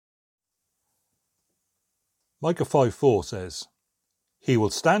Micah 5:4 says, "He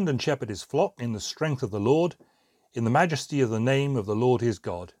will stand and shepherd his flock in the strength of the Lord, in the majesty of the name of the Lord his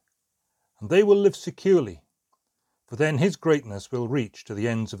God. And they will live securely, for then his greatness will reach to the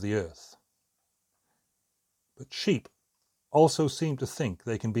ends of the earth." But sheep also seem to think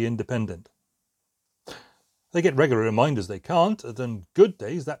they can be independent. They get regular reminders they can't, and on good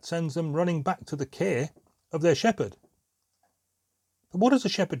days that sends them running back to the care of their shepherd. But what has a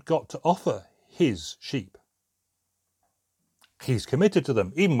shepherd got to offer his sheep? He's committed to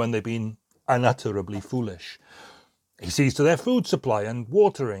them, even when they've been unutterably foolish. He sees to their food supply and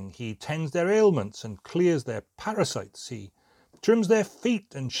watering. He tends their ailments and clears their parasites. He trims their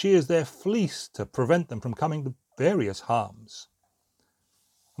feet and shears their fleece to prevent them from coming to various harms.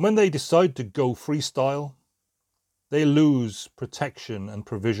 And when they decide to go freestyle, they lose protection and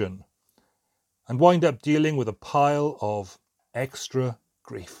provision and wind up dealing with a pile of extra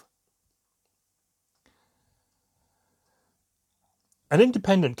grief. An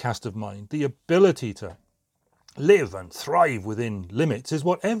independent cast of mind, the ability to live and thrive within limits, is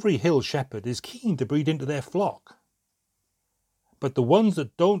what every hill shepherd is keen to breed into their flock. But the ones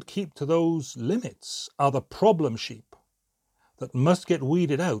that don't keep to those limits are the problem sheep that must get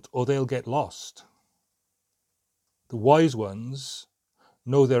weeded out or they'll get lost. The wise ones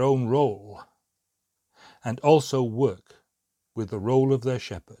know their own role and also work with the role of their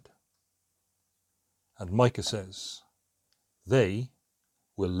shepherd. And Micah says, they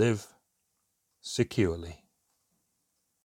will live securely.